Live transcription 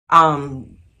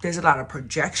There's a lot of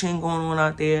projection going on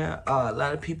out there. A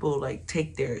lot of people like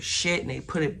take their shit and they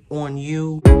put it on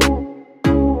you.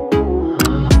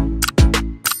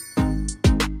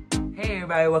 Hey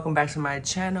everybody, welcome back to my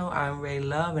channel. I'm Ray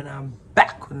Love and I'm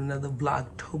back with another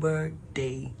Vlogtober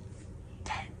day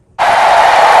 10.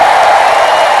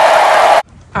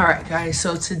 Alright guys,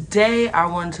 so today I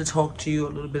wanted to talk to you a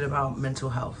little bit about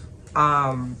mental health.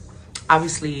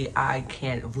 Obviously I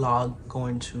can't vlog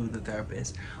going to the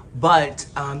therapist, but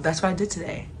that's what I did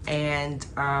today. And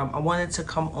I wanted to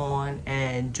come on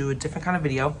and do a different kind of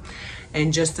video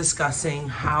and just discussing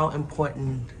how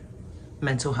important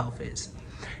mental health is.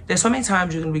 There's so many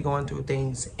times you're gonna be going through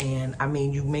things, and I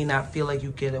mean, you may not feel like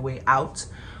you get a way out,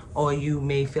 or you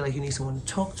may feel like you need someone to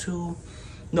talk to.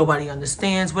 Nobody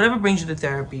understands. Whatever brings you to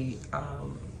therapy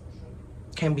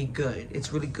can be good.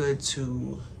 It's really good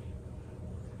to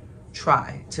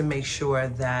try to make sure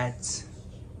that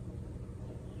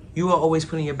you are always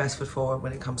putting your best foot forward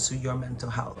when it comes to your mental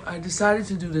health. I decided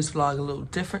to do this vlog a little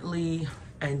differently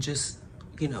and just,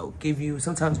 you know, give you,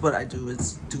 sometimes what I do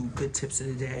is do good tips of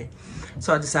the day.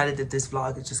 So I decided that this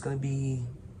vlog is just gonna be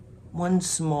one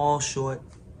small, short,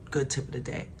 good tip of the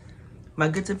day. My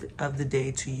good tip of the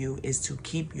day to you is to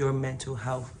keep your mental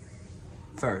health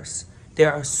first.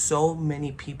 There are so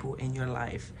many people in your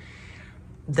life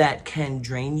that can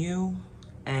drain you,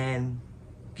 and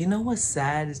you know what's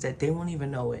sad is that they won't even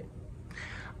know it.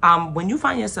 When you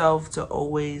find yourself to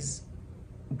always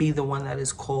be the one that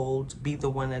is called, be the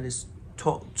one that is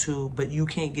talked to, but you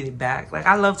can't get it back. Like,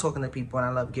 I love talking to people and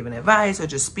I love giving advice or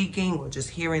just speaking or just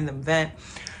hearing them vent.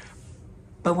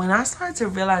 But when I started to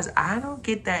realize I don't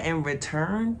get that in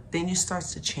return, then you start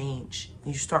to change.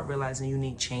 You start realizing you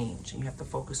need change and you have to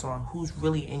focus on who's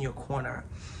really in your corner.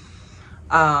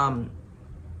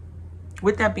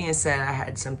 With that being said, I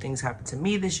had some things happen to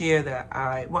me this year that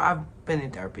I've been in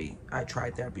therapy. I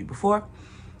tried therapy before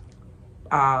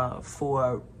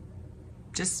for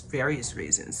just various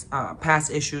reasons.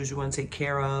 Past issues you want to take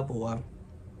care of, or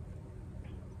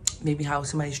maybe how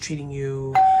somebody's treating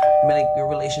you, make your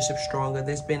relationship stronger.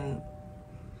 There's been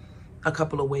a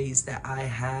couple of ways that I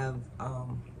have,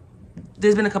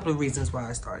 there's been a couple of reasons why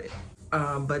I started.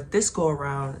 But this go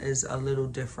around is a little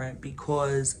different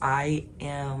because I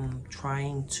am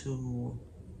trying to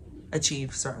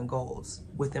achieve certain goals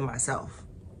within myself.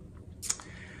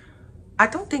 I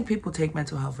don't think people take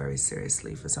mental health very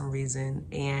seriously for some reason.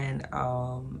 And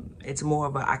it's more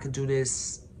of a, I can do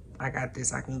this, I got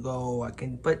this, I can go,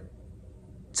 but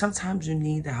sometimes you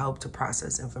need the help to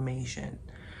process information.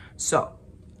 So,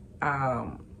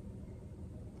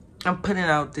 I'm putting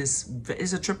out this,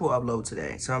 it's a triple upload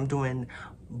today. So I'm doing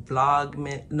not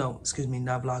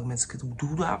Vlogmas, because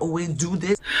do I always do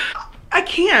this? I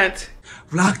can't.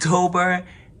 Vlogtober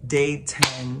day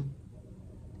 10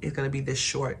 is gonna be this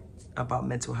short about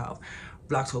mental health.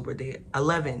 Vlogtober day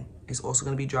 11 is also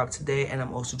gonna be dropped today, and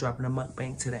I'm also dropping a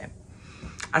mukbang today.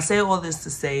 I say all this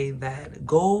to say that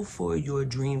go for your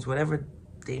dreams, whatever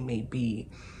they may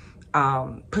be.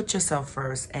 Put yourself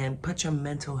first and put your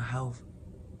mental health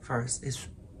first. It's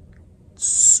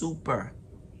super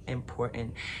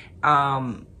important.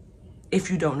 If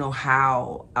you don't know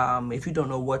how, if you don't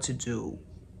know what to do,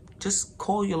 just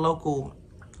call your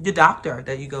doctor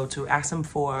that you go to, ask them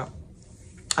for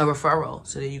a referral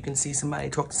so that you can see somebody,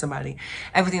 talk to somebody.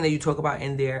 Everything that you talk about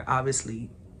in there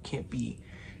obviously can't be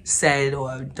said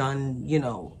or done, you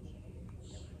know.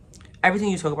 Everything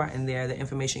you talk about in there, the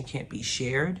information can't be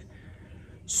shared.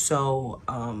 So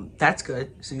that's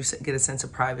good. So you get a sense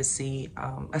of privacy,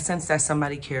 a sense that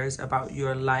somebody cares about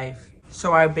your life.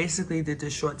 So I basically did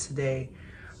this short today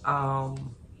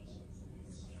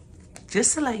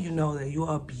just to let you know that you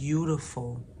are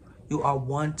beautiful, you are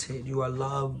wanted, you are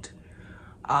loved.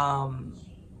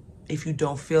 If you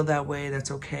don't feel that way,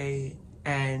 that's okay.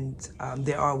 And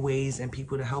there are ways and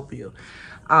people to help you.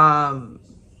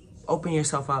 Open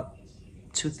yourself up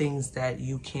to things that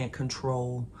you can't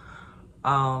control.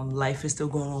 Life is still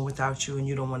going on without you and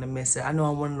you don't want to miss it. I know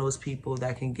I'm one of those people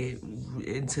that can get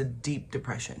into deep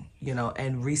depression, you know,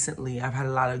 and recently I've had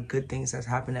a lot of good things that's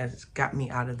happened that's got me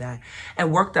out of that,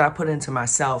 and work that I put into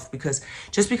myself, because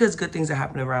just because good things are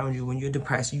happening around you, when you're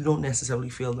depressed, you don't necessarily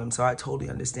feel them. So I totally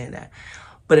understand that.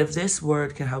 But if this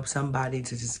word can help somebody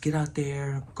to just get out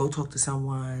there, go talk to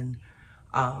someone,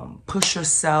 push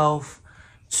yourself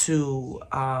to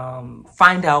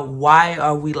find out why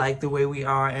are we like the way we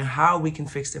are and how we can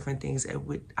fix different things,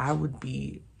 I would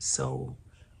be so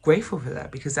grateful for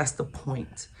that, because that's the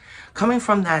point. Coming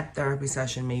from that therapy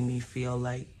session made me feel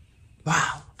like,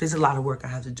 wow, there's a lot of work I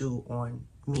have to do on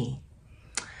me.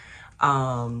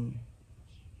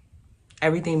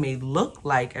 everything may look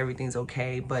like everything's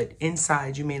okay, but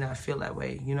inside you may not feel that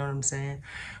way. You know what I'm saying?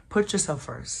 Put yourself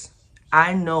first.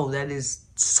 I know that is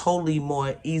totally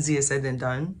more easier said than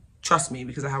done. Trust me,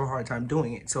 because I have a hard time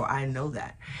doing it. So I know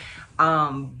that.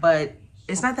 But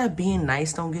it's not that being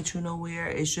nice don't get you nowhere.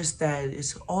 It's just that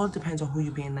it all depends on who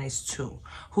you're being nice to,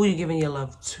 who you're giving your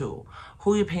love to,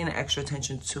 who you're paying extra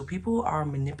attention to. People are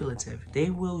manipulative. They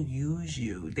will use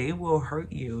you. They will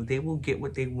hurt you. They will get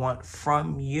what they want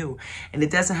from you. And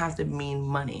it doesn't have to mean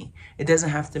money. It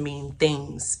doesn't have to mean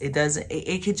things.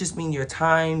 It could just mean your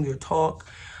time, your talk.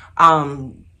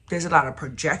 There's a lot of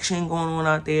projection going on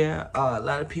out there. A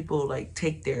lot of people like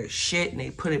take their shit and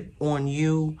they put it on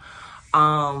you.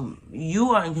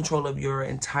 You are in control of your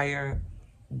entire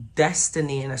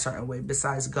destiny in a certain way,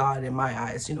 besides God in my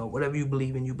eyes. You know, whatever you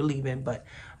believe in, but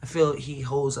I feel he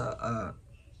holds a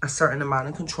certain amount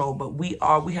of control. But we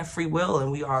have free will,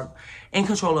 and we are in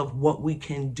control of what we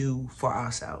can do for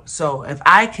ourselves. So if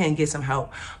I can get some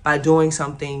help by doing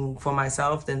something for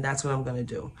myself, then that's what I'm going to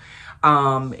do.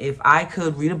 If I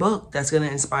could read a book that's going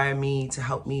to inspire me to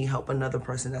help another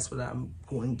person, that's what I'm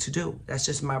going to do. That's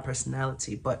just my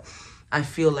personality. But I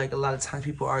feel like a lot of times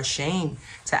people are ashamed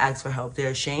to ask for help. They're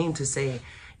ashamed to say,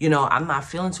 you know, I'm not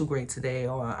feeling too great today,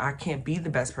 or I can't be the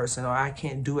best person, or I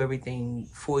can't do everything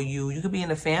for you. You could be in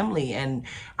a family and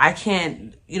I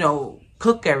can't, you know,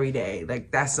 cook every day.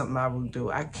 Like, that's something I will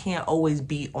do. I can't always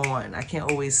be on. I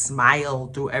can't always smile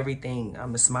through everything.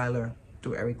 I'm a smiler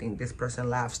through everything. This person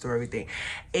laughs through everything.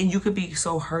 And you could be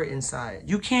so hurt inside.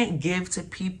 You can't give to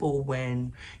people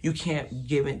when you can't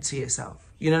give it to yourself.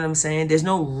 You know what I'm saying? There's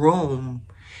no room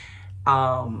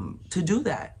to do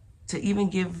that, to even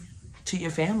give to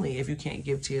your family if you can't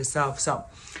give to yourself. So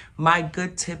my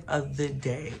good tip of the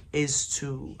day is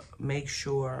to make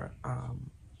sure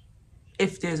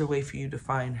if there's a way for you to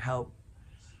find help,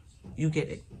 you get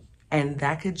it. And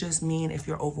that could just mean if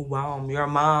you're overwhelmed, you're a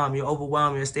mom, you're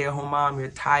overwhelmed, you're a stay-at-home mom, you're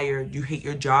tired, you hate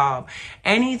your job.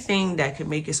 Anything that could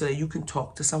make it so that you can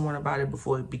talk to someone about it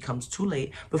before it becomes too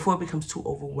late, before it becomes too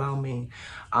overwhelming.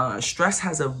 Stress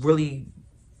has a really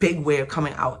big way of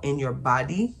coming out in your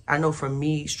body. I know for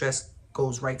me, stress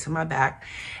goes right to my back.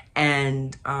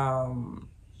 And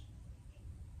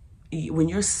when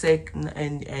you're sick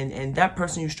and that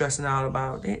person you're stressing out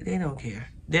about, they don't care.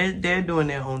 They're doing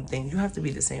their own thing. You have to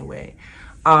be the same way.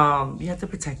 You have to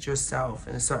protect yourself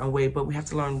in a certain way, but we have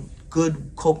to learn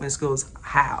good coping skills.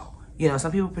 How? You know,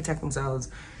 some people protect themselves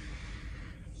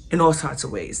in all sorts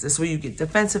of ways. That's where you get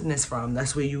defensiveness from.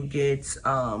 That's where you get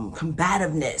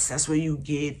combativeness. That's where you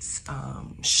get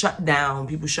shut down.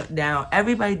 People shut down.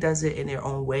 Everybody does it in their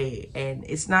own way. And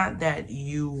it's not that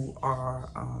you are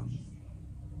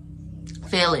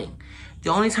failing. The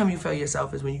only time you fail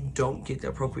yourself is when you don't get the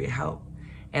appropriate help.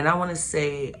 And I want to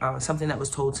say something that was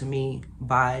told to me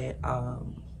by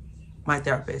my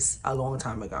therapist a long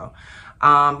time ago.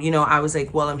 You know, I was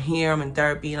like, well, I'm here, I'm in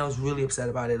therapy, and I was really upset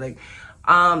about it. Like,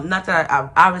 not that I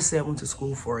obviously I went to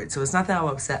school for it, so it's not that I'm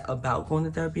upset about going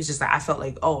to therapy. It's just that I felt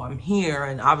like, oh, I'm here,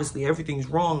 and obviously everything's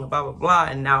wrong, blah, blah, blah,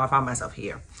 and now I find myself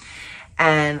here.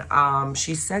 And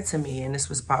she said to me, and this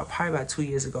was probably about 2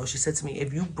 years ago, she said to me,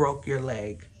 if you broke your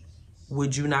leg,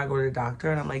 would you not go to the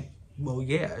doctor? And I'm like, well,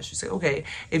 yeah. She said, okay,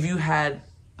 if you had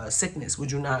a sickness,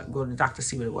 would you not go to the doctor to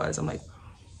see what it was? I'm like,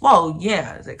 well,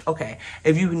 yeah. It's like, okay,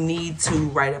 if you need to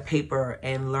write a paper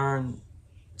and learn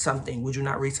something, would you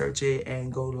not research it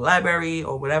and go to the library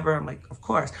or whatever? I'm like, of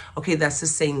course. Okay, that's the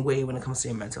same way when it comes to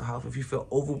your mental health. If you feel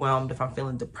overwhelmed, if I'm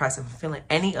feeling depressed, if I'm feeling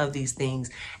any of these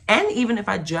things, and even if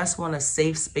I just want a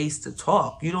safe space to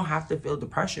talk, you don't have to feel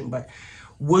depression, but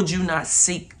would you not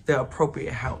seek the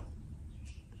appropriate help?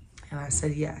 And I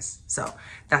said yes. So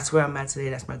that's where I'm at today.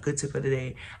 That's my good tip of the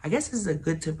day. I guess this is a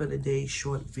good tip of the day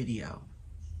short video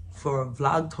for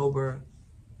Vlogtober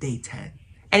day 10.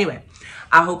 Anyway,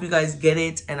 I hope you guys get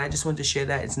it. And I just wanted to share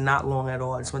that. It's not long at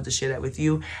all. I just wanted to share that with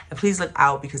you. And please look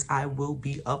out because I will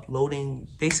be uploading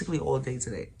basically all day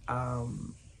today.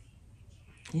 Yeah,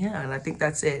 and I think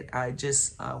that's it. I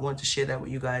just wanted to share that with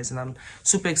you guys. And I'm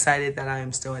super excited that I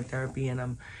am still in therapy. And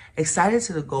I'm excited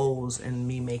to the goals and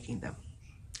me making them.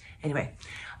 Anyway,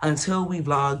 until we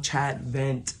vlog, chat,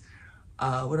 vent,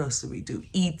 what else do we do?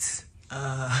 Eat,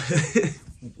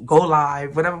 go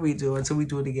live, whatever we do, until we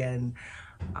do it again.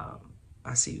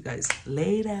 I'll see you guys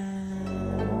later.